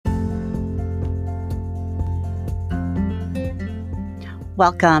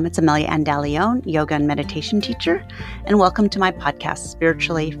Welcome. It's Amelia Andaleone, yoga and meditation teacher, and welcome to my podcast,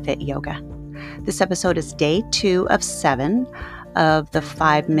 Spiritually Fit Yoga. This episode is day 2 of 7 of the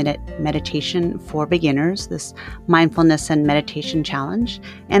 5-minute meditation for beginners, this mindfulness and meditation challenge.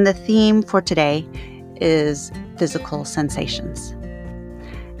 And the theme for today is physical sensations.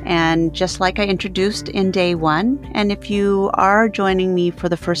 And just like I introduced in day 1, and if you are joining me for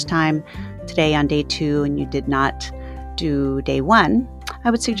the first time today on day 2 and you did not do day 1, I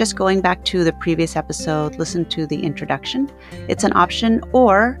would suggest going back to the previous episode, listen to the introduction. It's an option,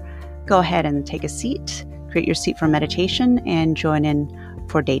 or go ahead and take a seat, create your seat for meditation, and join in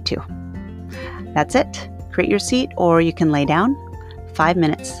for day 2. That's it. Create your seat, or you can lay down. 5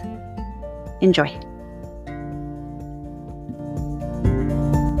 minutes. Enjoy.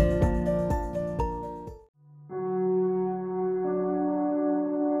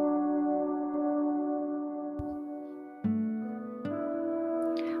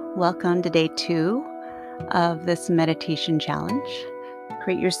 Welcome to day 2 of this meditation challenge.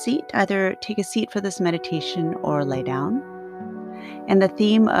 Create your seat, either take a seat for this meditation or lay down. And the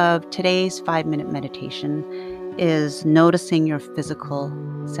theme of today's 5-minute meditation is noticing your physical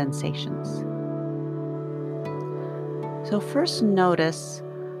sensations. So first, notice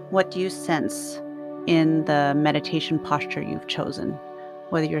what you sense in the meditation posture you've chosen.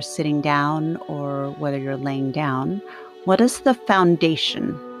 Whether you're sitting down or whether you're laying down, what is the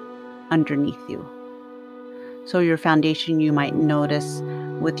foundation underneath you? So your foundation you might notice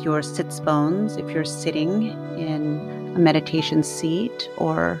with your sits bones if you're sitting in a meditation seat,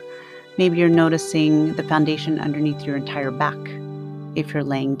 or maybe you're noticing the foundation underneath your entire back if you're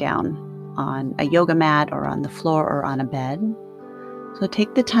laying down on a yoga mat or on the floor or on a bed. So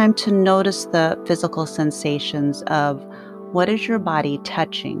take the time to notice the physical sensations of what is your body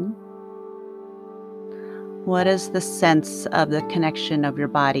touching. What is the sense of the connection of your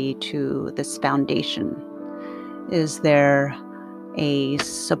body to this foundation? Is there a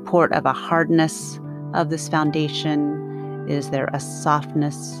support of a hardness of this foundation? Is there a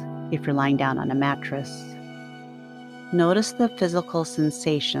softness if you're lying down on a mattress? Notice the physical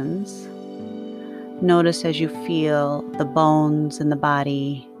sensations. Notice as you feel the bones in the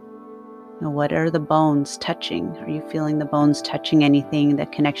body. What are the bones touching? Are you feeling the bones touching anything, the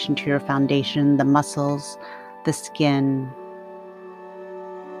connection to your foundation, the muscles, the skin?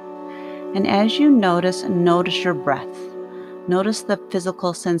 And as you notice your breath. Notice the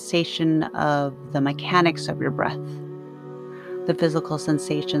physical sensation of the mechanics of your breath, the physical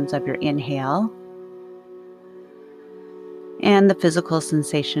sensations of your inhale, and the physical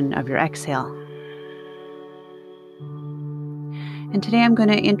sensation of your exhale. And today I'm going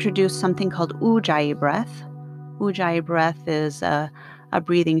to introduce something called Ujjayi breath. Ujjayi breath is a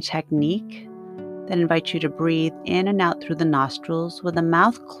breathing technique that invites you to breathe in and out through the nostrils with the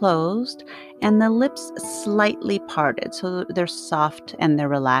mouth closed and the lips slightly parted. So they're soft and they're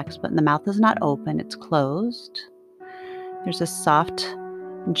relaxed, but the mouth is not open, it's closed. There's a soft,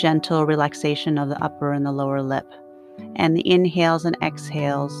 gentle relaxation of the upper and the lower lip. And the inhales and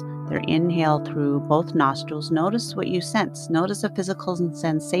exhales, they're inhale through both nostrils. Notice what you sense. Notice the physical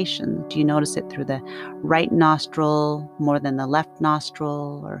sensation. Do you notice it through the right nostril more than the left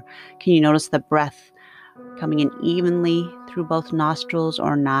nostril? Or can you notice the breath coming in evenly through both nostrils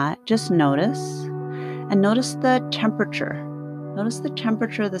or not? Just notice. And notice the temperature. Notice the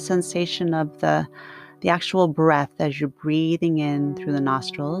temperature, the sensation of the actual breath as you're breathing in through the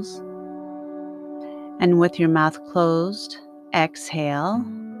nostrils. And with your mouth closed, exhale,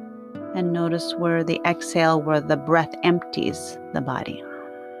 and notice where the breath empties the body.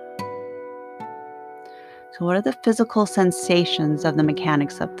 So what are the physical sensations of the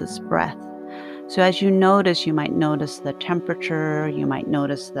mechanics of this breath? So as you notice, you might notice the temperature, you might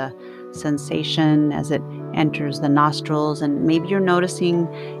notice the sensation as it enters the nostrils, and maybe you're noticing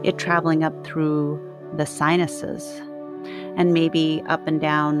it traveling up through the sinuses, and maybe up and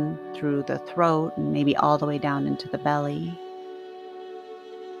down through the throat, and maybe all the way down into the belly.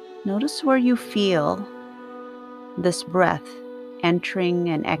 Notice where you feel this breath entering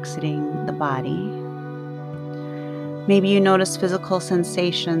and exiting the body. Maybe you notice physical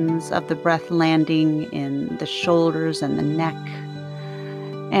sensations of the breath landing in the shoulders and the neck.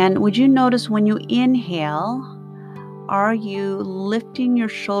 And would you notice when you inhale, are you lifting your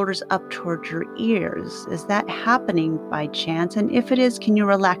shoulders up towards your ears? Is that happening by chance? And if it is, can you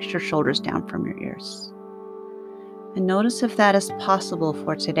relax your shoulders down from your ears? And notice if that is possible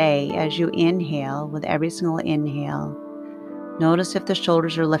for today as you inhale. With every single inhale, notice if the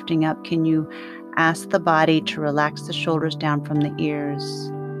shoulders are lifting up. Can you ask the body to relax the shoulders down from the ears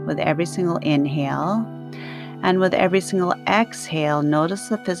with every single inhale? And with every single exhale, notice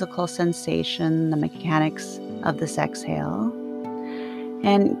the physical sensation, the mechanics of this exhale.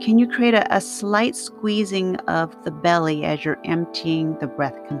 And can you create a slight squeezing of the belly as you're emptying the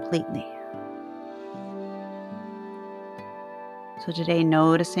breath completely? So today,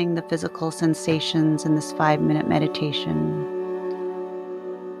 noticing the physical sensations in this 5-minute meditation.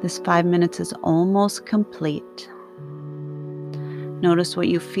 This 5 minutes is almost complete. Notice what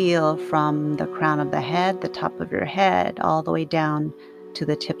you feel from the crown of the head, the top of your head, all the way down to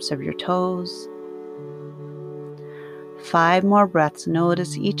the tips of your toes. 5 more breaths.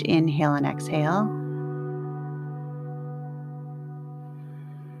 Notice each inhale and exhale.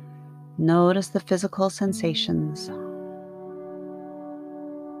 Notice the physical sensations.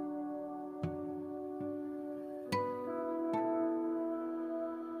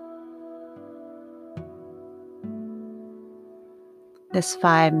 This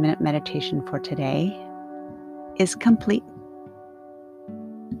 5-minute meditation for today is complete.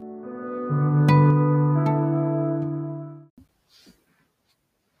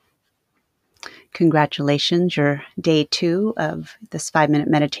 Congratulations, your day 2 of this 5-minute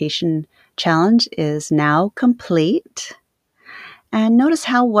meditation challenge is now complete. And notice,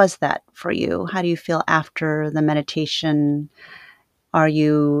 how was that for you? How do you feel after the meditation? Are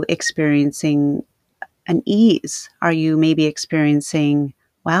you experiencing an ease? Are you maybe experiencing,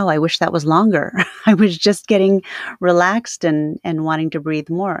 wow, I wish that was longer. I was just getting relaxed and wanting to breathe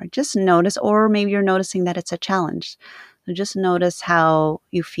more. Just notice, or maybe you're noticing that it's a challenge. So just notice how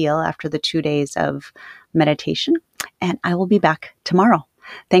you feel after the 2 days of meditation. And I will be back tomorrow.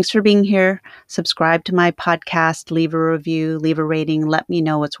 Thanks for being here. Subscribe to my podcast, leave a review, leave a rating. Let me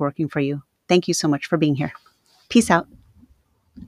know what's working for you. Thank you so much for being here. Peace out.